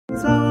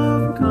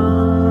of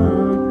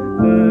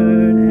comfort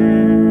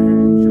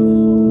and joy.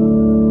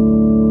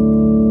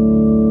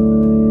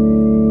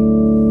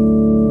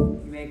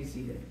 You may be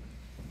seated.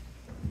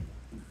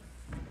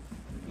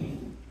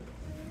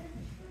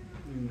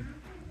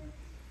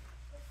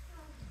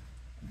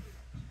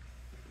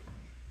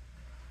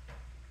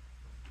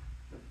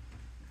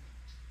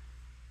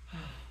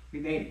 We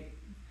made it.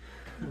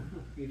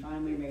 We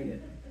finally made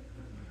it.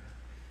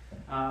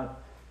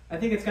 I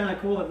think it's kind of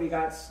cool that we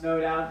got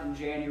snowed out in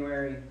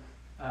January.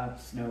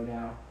 Snowed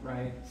out,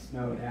 right?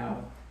 Snowed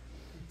out.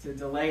 To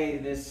delay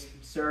this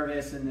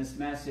service and this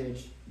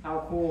message.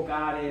 How cool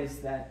God is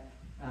that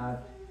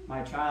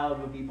my child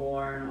would be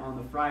born on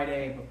the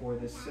Friday before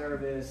this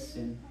service,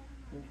 and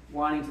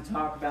wanting to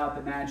talk about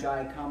the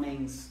Magi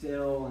coming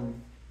still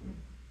and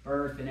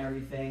birth and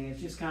everything.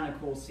 It's just kind of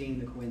cool seeing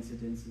the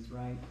coincidences,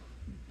 right?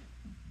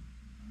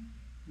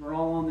 We're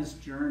all on this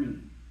journey.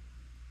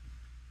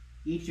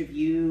 Each of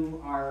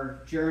you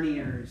are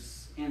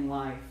journeyers in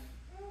life.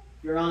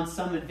 You're on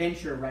some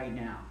adventure right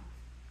now.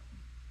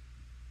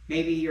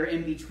 Maybe you're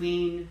in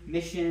between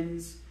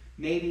missions.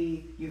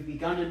 Maybe you've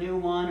begun a new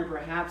one, or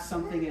perhaps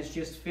something has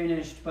just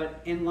finished.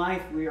 But in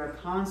life, we are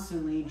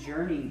constantly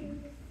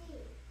journeying.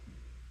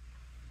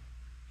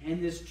 And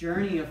in this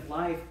journey of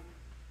life,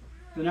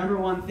 the number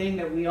one thing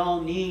that we all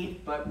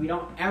need, but we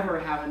don't ever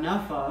have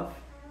enough of,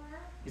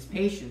 is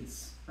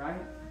patience, right?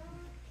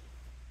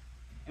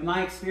 In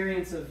my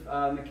experience of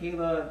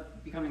Michaela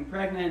becoming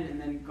pregnant and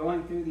then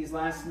going through these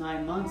last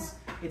 9 months,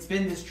 it's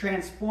been this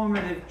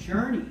transformative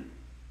journey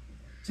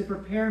to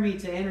prepare me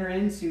to enter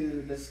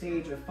into the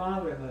stage of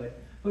fatherhood.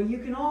 But you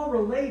can all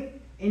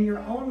relate in your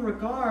own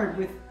regard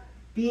with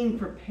being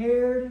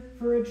prepared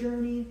for a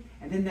journey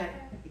and then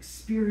that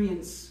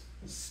experience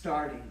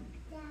starting.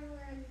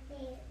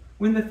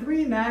 When the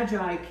three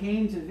Magi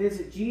came to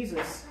visit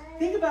Jesus,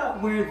 think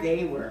about where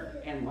they were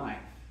in life.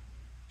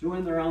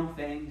 Doing their own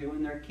thing,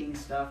 doing their king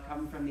stuff,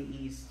 coming from the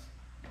east.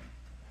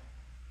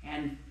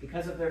 And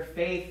because of their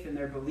faith and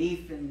their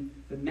belief in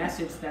the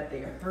message that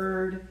they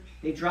heard,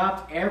 they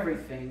dropped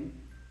everything,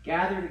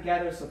 gathered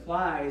together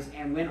supplies,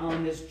 and went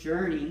on this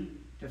journey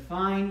to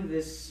find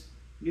this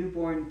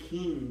newborn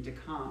king to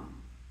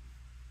come.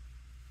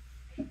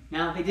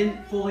 Now, they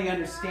didn't fully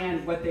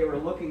understand what they were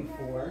looking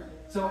for,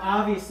 so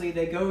obviously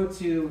they go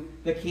to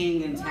the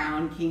king in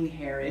town, King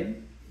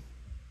Herod.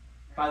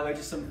 By the way,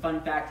 just some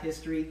fun fact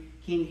history.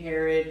 King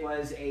Herod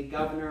was a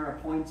governor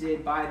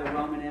appointed by the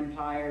Roman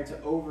Empire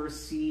to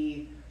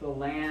oversee the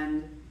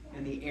land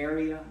and the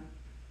area.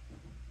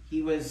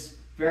 He was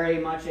very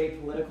much a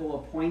political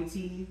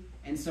appointee,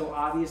 and so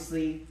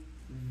obviously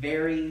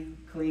very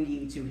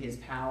clingy to his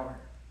power.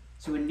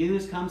 So when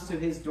news comes to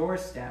his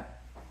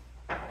doorstep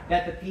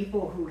that the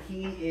people who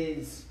he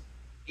is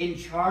in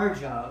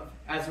charge of,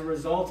 as a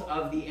result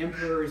of the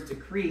emperor's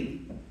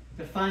decree,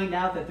 to find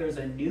out that there's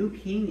a new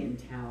king in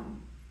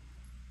town,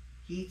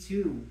 he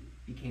too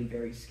became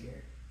very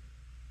scared.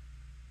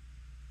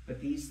 But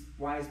these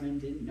wise men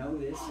didn't know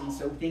this, and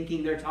so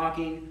thinking they're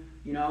talking,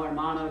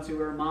 hermano to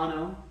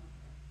hermano,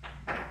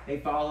 they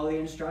follow the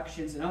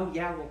instructions, and oh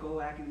yeah, we'll go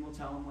back and we'll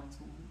tell them what's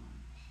going on.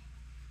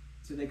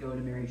 So they go to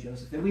Mary and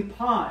Joseph. Then we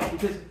pause,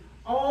 because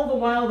all the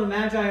while the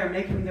Magi are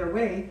making their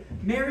way,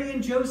 Mary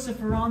and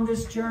Joseph are on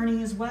this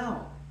journey as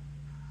well,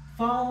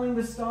 following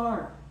the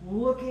star,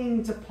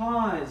 looking to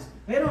pause.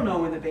 They don't know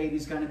when the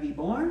baby's going to be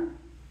born.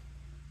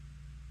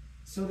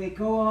 So they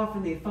go off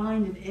and they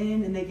find an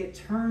inn and they get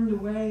turned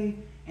away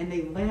and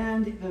they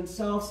land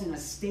themselves in a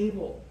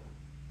stable,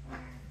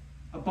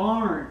 a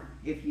barn,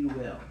 if you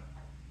will.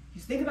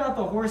 Just think about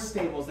the horse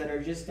stables that are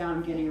just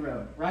down Guinea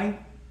Road,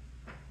 right?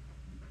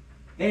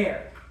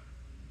 There.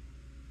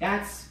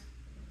 That's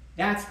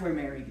where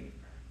Mary gave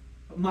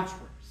birth. But much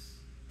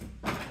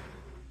worse.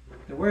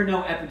 There were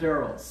no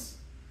epidurals.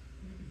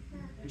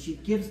 And she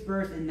gives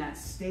birth in that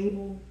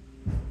stable,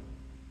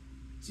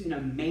 in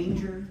a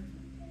manger,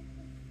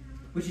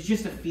 which is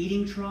just a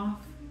feeding trough.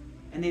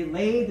 And they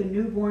lay the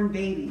newborn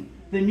baby,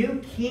 the new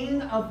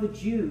King of the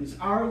Jews,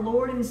 our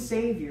Lord and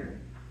Savior,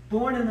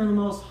 born in the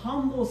most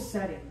humble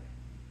setting.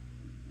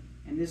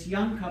 And this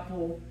young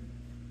couple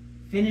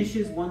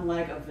finishes one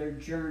leg of their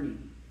journey.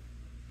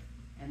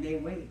 And they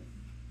wait.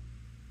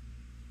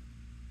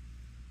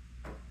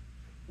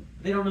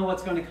 They don't know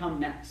what's going to come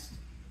next.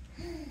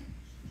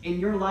 In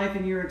your life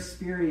and your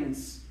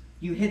experience,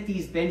 you hit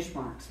these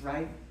benchmarks,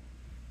 right?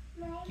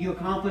 You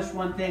accomplish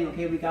one thing,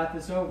 okay, we got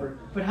this over.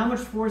 But how much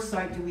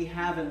foresight do we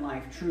have in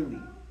life, truly?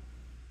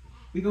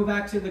 We go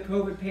back to the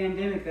COVID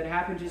pandemic that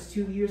happened just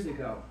 2 years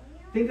ago.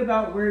 Think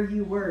about where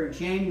you were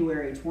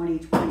January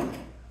 2020.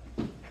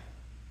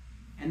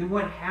 And then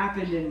what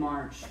happened in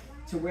March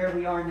to where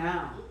we are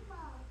now.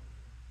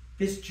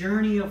 This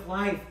journey of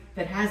life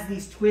that has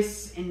these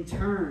twists and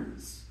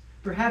turns.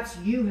 Perhaps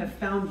you have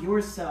found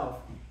yourself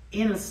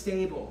in a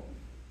stable,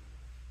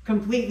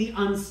 completely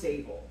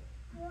unstable,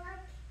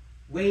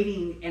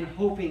 waiting and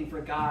hoping for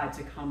God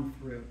to come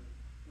through.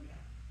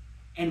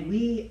 And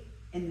we,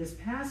 in this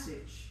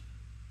passage,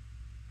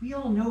 we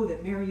all know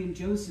that Mary and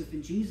Joseph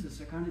and Jesus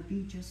are going to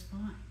be just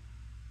fine.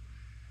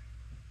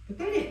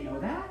 But they didn't know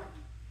that,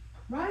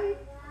 right?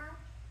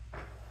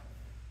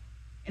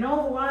 And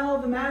all the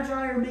while, the Magi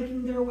are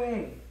making their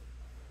way.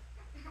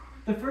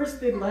 The first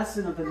big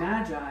lesson of the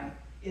Magi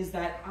is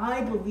that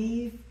I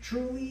believe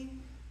truly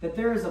that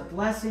there is a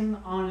blessing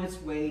on its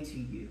way to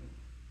you.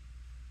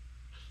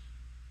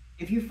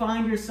 If you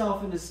find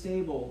yourself in a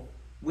stable,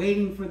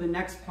 waiting for the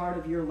next part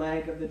of your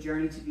leg of the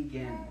journey to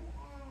begin,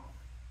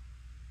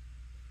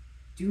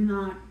 do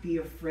not be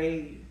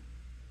afraid,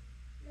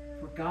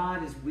 for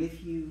God is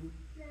with you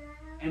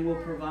and will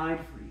provide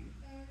for you.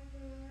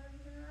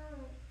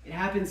 It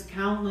happens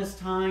countless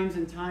times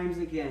and times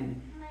again.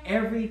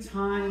 Every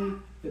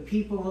time the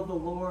people of the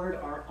Lord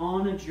are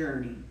on a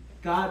journey,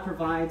 God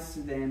provides to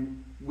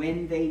them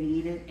when they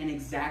need it and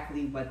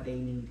exactly what they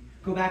need.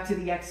 Go back to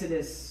the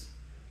Exodus,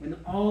 when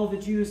all the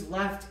Jews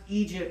left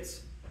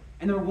Egypt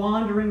and they're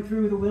wandering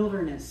through the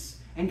wilderness,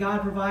 and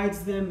God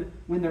provides them,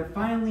 when they're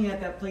finally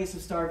at that place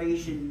of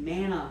starvation,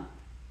 manna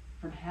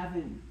from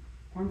heaven,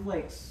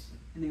 cornflakes,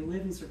 and they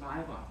live and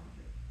survive off of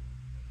it.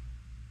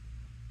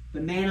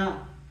 The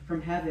manna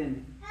from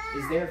heaven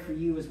is there for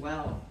you as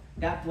well.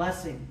 That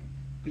blessing.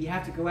 But you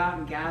have to go out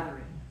and gather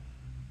it.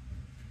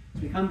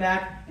 So we come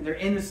back, and they're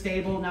in the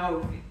stable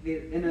now,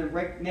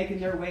 making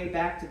their way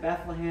back to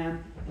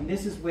Bethlehem. And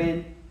this is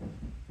when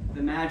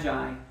the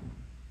Magi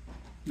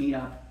meet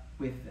up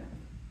with them.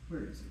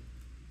 Where is it?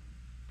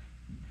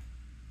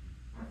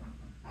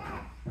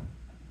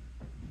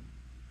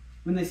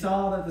 When they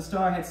saw that the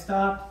star had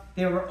stopped,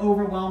 they were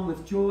overwhelmed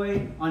with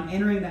joy. On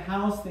entering the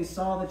house, they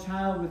saw the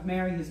child with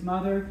Mary, his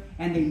mother,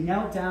 and they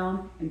knelt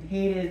down and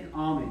paid it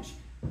homage.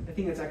 I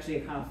think that's actually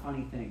a kind of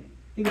funny thing.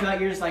 Think about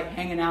you're just like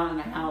hanging out in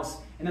a house,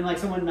 and then like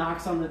someone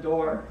knocks on the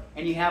door,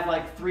 and you have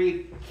like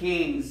 3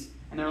 kings,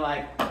 and they're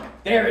like,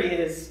 there he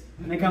is.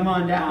 And they come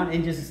on down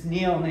and just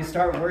kneel, and they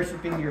start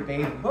worshiping your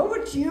baby. What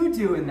would you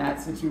do in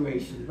that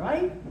situation,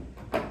 right?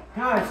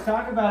 Gosh,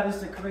 talk about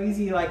just a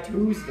crazy like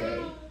Tuesday.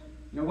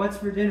 You know, what's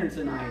for dinner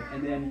tonight?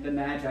 And then the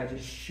Magi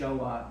just show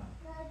up,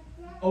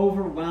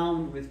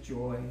 overwhelmed with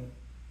joy.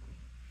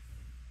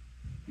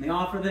 And they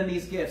offer them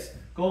these gifts: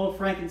 gold,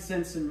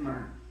 frankincense, and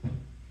myrrh.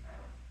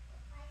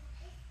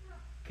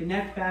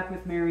 Connect back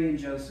with Mary and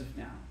Joseph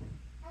now.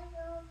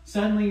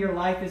 Suddenly your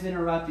life is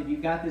interrupted.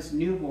 You've got this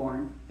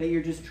newborn that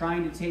you're just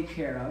trying to take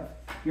care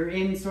of. You're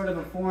in sort of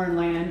a foreign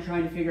land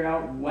trying to figure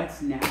out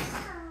what's next.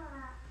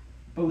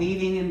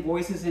 Believing in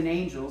voices and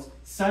angels.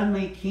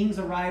 Suddenly kings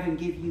arrive and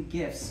give you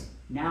gifts.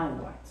 Now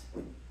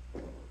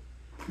what?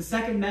 The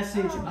second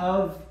message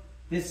of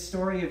this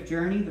story of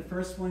journey, the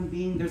first one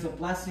being there's a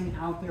blessing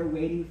out there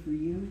waiting for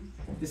you.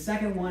 The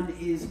second one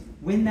is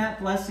when that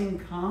blessing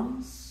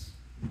comes,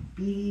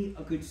 be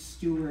a good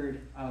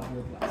steward of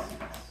your blessings.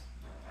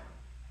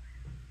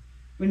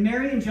 When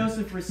Mary and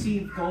Joseph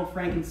received gold,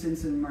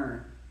 frankincense, and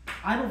myrrh,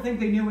 I don't think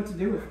they knew what to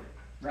do with it,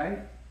 right?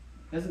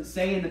 It doesn't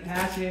say in the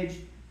passage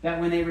that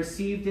when they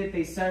received it,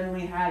 they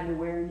suddenly had an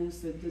awareness.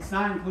 That it's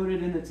not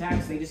included in the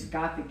text. They just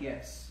got the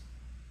gifts.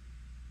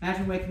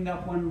 Imagine waking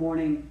up one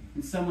morning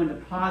and someone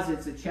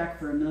deposits a check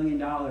for $1 million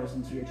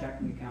into your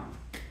checking account.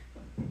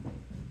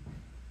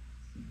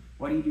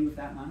 What do you do with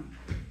that money?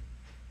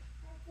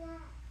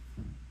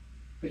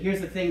 But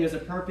here's the thing. There's a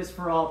purpose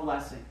for all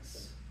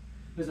blessings.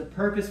 There's a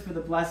purpose for the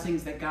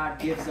blessings that God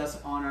gives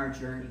us on our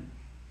journey.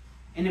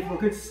 And if we're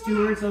good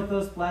stewards of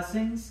those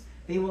blessings,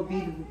 they will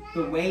be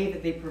the way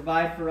that they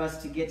provide for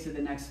us to get to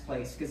the next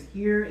place. Because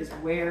here is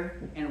where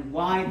and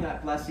why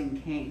that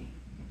blessing came.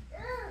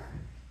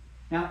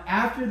 Now,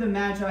 after the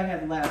Magi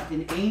had left,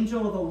 an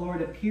angel of the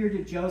Lord appeared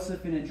to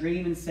Joseph in a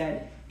dream and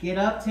said, "Get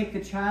up, take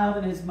the child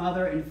and his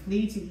mother, and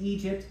flee to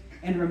Egypt,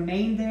 and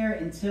remain there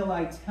until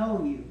I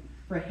tell you.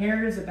 For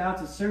Herod is about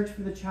to search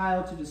for the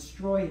child to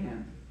destroy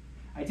him."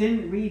 I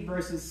didn't read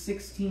verses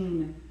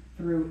 16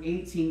 through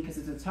 18 because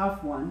it's a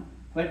tough one,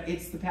 but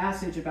it's the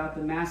passage about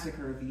the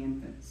massacre of the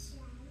infants,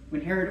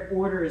 when Herod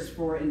orders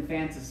for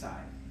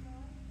infanticide.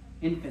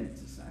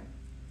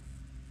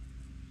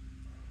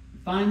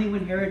 Finally,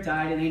 when Herod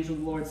died, an angel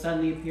of the Lord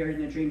suddenly appeared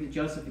in a dream to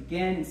Joseph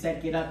again and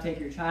said, "Get up, take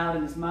your child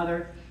and his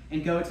mother,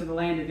 and go to the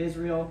land of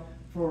Israel,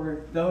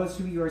 for those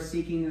who you are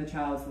seeking in the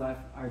child's life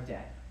are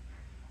dead."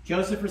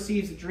 Joseph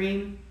receives the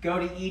dream, go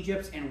to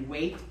Egypt, and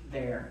wait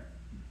there.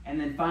 And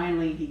then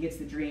finally, he gets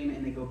the dream,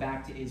 and they go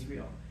back to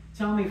Israel.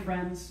 Tell me,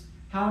 friends,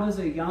 how does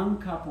a young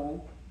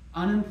couple,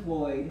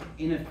 unemployed,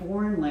 in a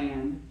foreign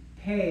land,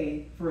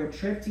 pay for a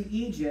trip to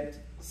Egypt,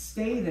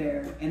 stay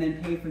there, and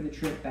then pay for the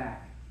trip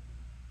back?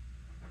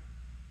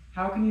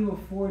 How can you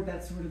afford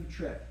that sort of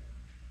trip?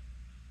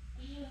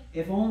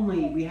 If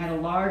only we had a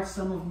large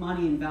sum of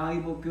money and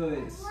valuable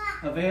goods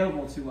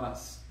available to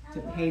us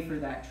to pay for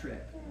that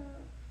trip.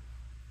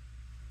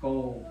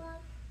 Gold,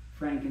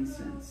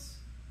 frankincense,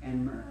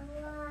 and myrrh.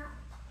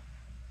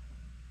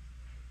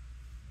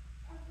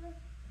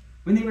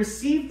 When they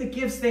received the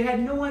gifts, they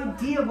had no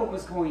idea what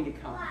was going to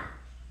come.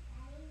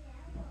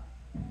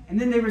 And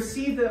then they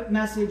received the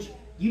message,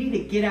 you need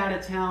to get out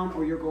of town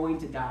or you're going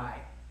to die.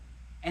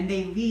 And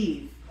they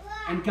leave.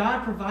 And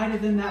God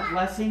provided them that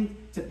blessing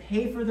to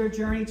pay for their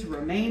journey, to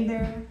remain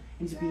there,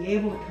 and to be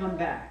able to come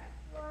back.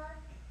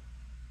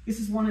 This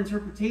is one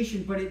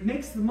interpretation, but it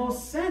makes the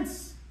most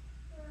sense.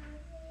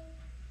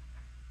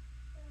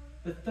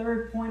 The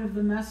third point of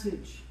the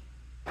message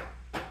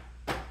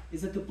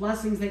is that the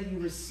blessings that you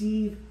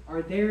receive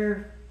are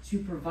there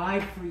to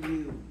provide for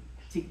you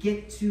to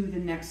get to the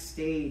next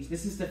stage.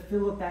 This is to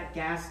fill up that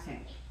gas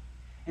tank.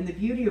 And the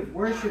beauty of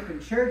worship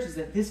and church is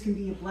that this can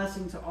be a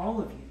blessing to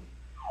all of you.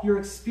 Your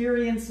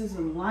experiences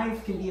in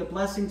life can be a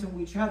blessing to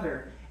each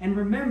other. And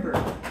remember,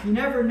 you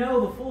never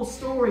know the full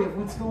story of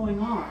what's going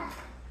on.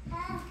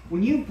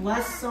 When you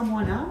bless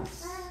someone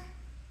else,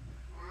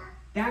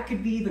 that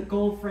could be the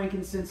gold,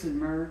 frankincense, and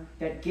myrrh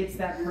that gets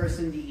that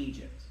person to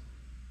Egypt.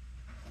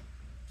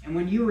 And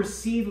when you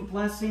receive a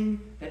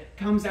blessing that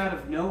comes out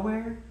of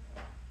nowhere,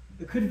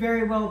 it could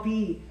very well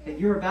be that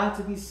you're about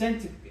to be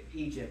sent to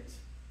Egypt.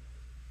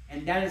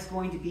 And that is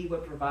going to be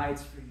what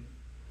provides for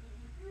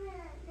you.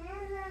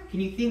 Can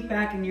you think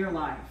back in your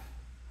life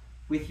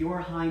with your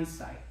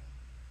hindsight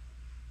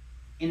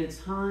in a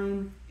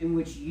time in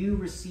which you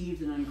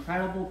received an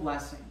incredible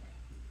blessing,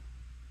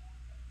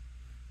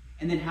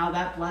 and then how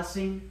that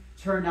blessing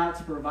turned out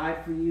to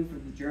provide for you for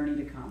the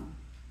journey to come?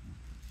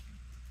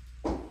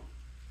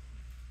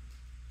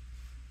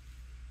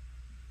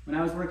 When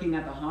I was working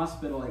at the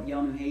hospital at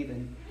Yale New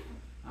Haven,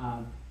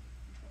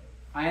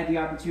 I had the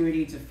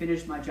opportunity to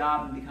finish my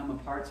job and become a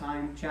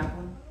part-time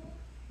chaplain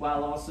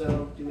while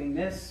also doing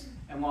this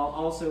and while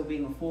also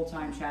being a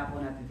full-time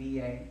chaplain at the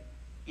VA,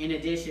 in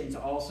addition to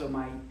also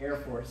my Air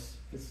Force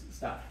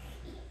stuff.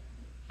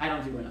 I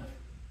don't do enough.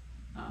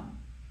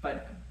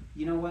 But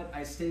you know what?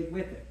 I stayed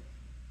with it.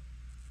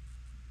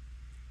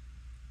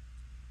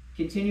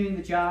 Continuing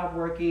the job,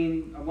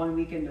 working 1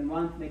 weekend a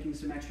month, making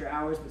some extra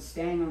hours, but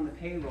staying on the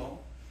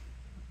payroll,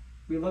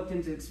 we looked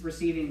into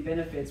receiving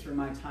benefits for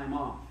my time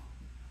off.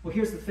 Well,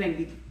 here's the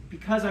thing.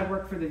 Because I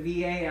work for the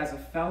VA as a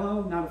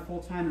fellow, not a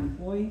full-time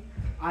employee,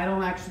 I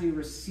don't actually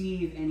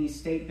receive any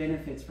state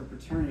benefits for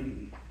paternity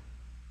leave.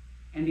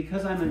 And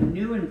because I'm a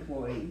new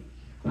employee,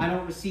 I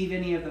don't receive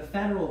any of the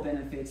federal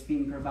benefits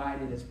being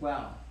provided as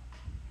well.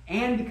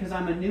 And because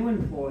I'm a new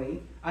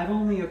employee, I've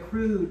only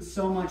accrued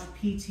so much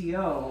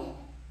PTO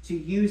to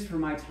use for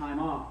my time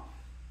off.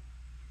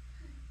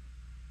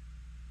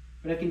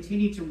 But I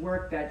continued to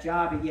work that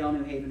job at Yale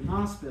New Haven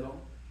Hospital.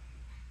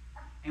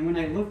 And when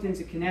I looked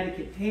into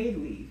Connecticut paid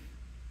leave,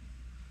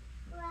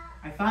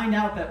 I find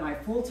out that my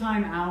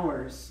full-time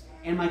hours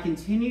and my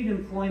continued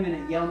employment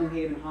at Yale New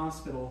Haven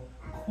Hospital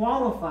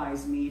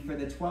qualifies me for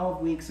the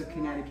 12 weeks of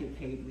Connecticut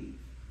paid leave.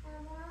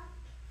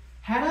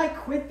 Had I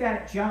quit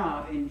that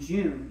job in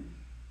June,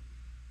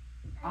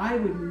 I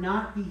would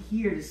not be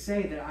here to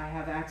say that I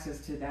have access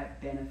to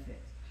that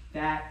benefit,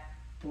 that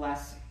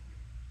blessing.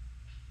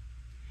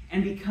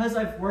 And because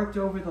I've worked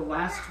over the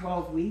last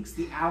 12 weeks,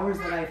 the hours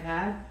that I've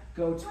had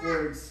go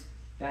towards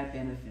that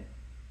benefit.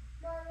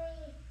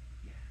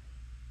 Yeah.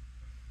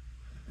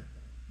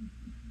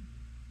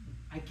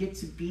 I get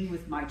to be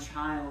with my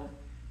child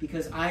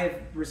because I have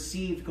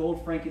received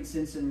gold,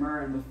 frankincense, and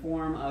myrrh in the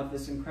form of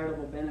this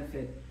incredible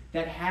benefit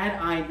that had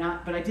I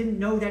not, but I didn't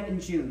know that in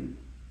June.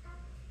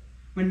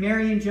 When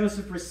Mary and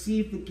Joseph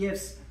received the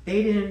gifts,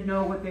 they didn't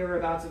know what they were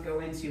about to go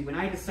into. When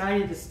I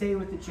decided to stay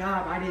with the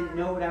job, I didn't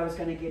know what I was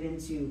going to get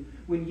into.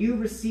 When you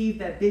received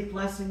that big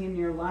blessing in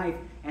your life,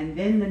 and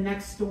then the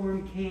next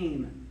storm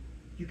came,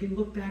 you can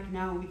look back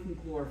now and we can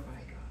glorify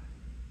God.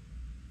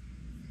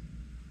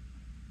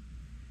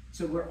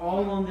 So we're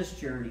all on this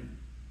journey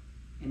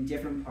in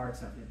different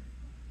parts of it.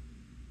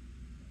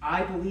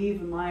 I believe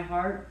in my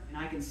heart, and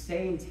I can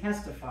say and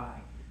testify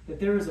that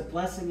there is a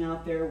blessing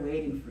out there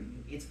waiting for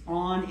you. It's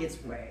on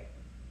its way.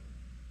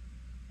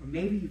 Or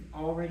maybe you've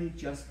already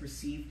just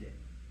received it.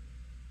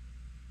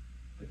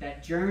 But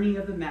that journey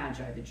of the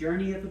Magi, the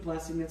journey of the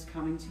blessing that's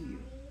coming to you,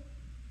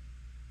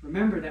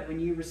 remember that when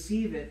you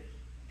receive it,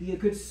 be a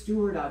good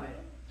steward of it.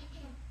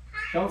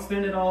 Don't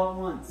spend it all at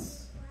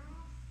once.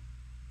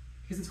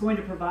 Because it's going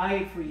to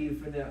provide for you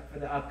for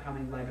the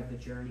upcoming leg of the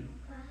journey.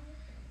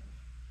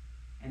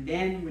 And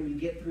then when you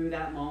get through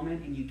that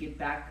moment and you get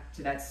back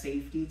to that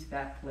safety, to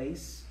that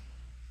place,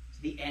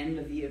 to the end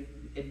of the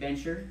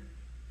adventure,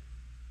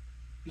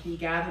 we can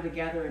gather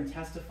together and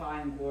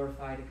testify and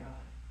glorify to God.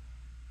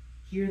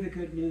 Hear the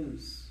good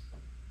news.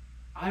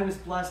 I was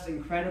blessed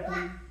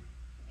incredibly,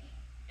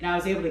 and I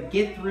was able to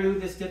get through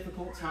this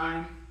difficult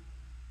time,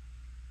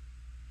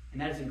 and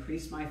that has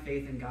increased my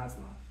faith in God's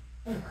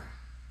love.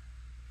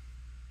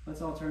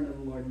 Let's all turn to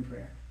the Lord in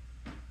prayer.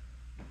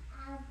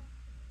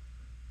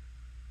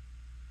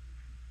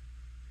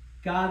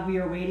 God, we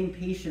are waiting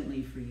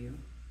patiently for you.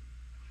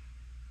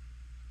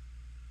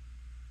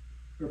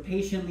 We're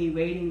patiently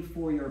waiting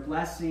for your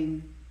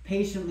blessing,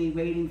 patiently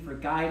waiting for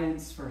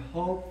guidance, for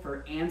hope,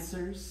 for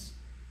answers,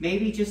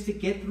 maybe just to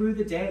get through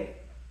the day.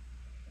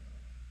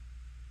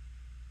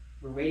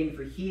 We're waiting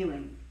for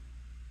healing,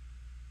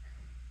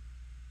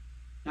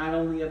 not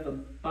only of the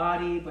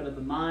body, but of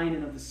the mind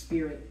and of the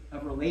spirit,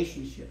 of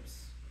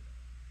relationships.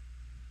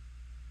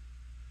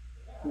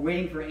 We're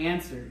waiting for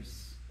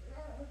answers,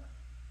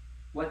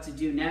 what to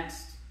do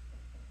next.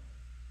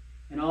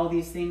 In all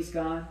these things,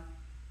 God,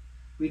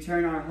 we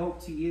turn our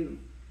hope to you.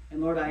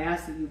 And Lord, I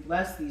ask that you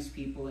bless these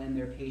people in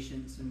their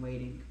patience and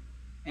waiting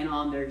and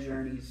on their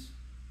journeys.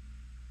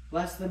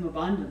 Bless them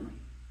abundantly.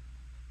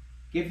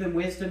 Give them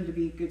wisdom to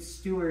be good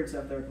stewards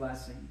of their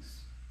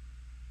blessings.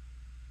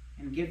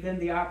 And give them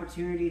the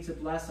opportunity to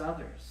bless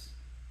others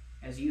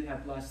as you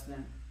have blessed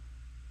them.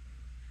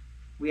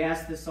 We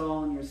ask this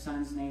all in your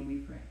Son's name we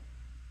pray.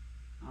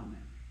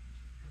 Amen.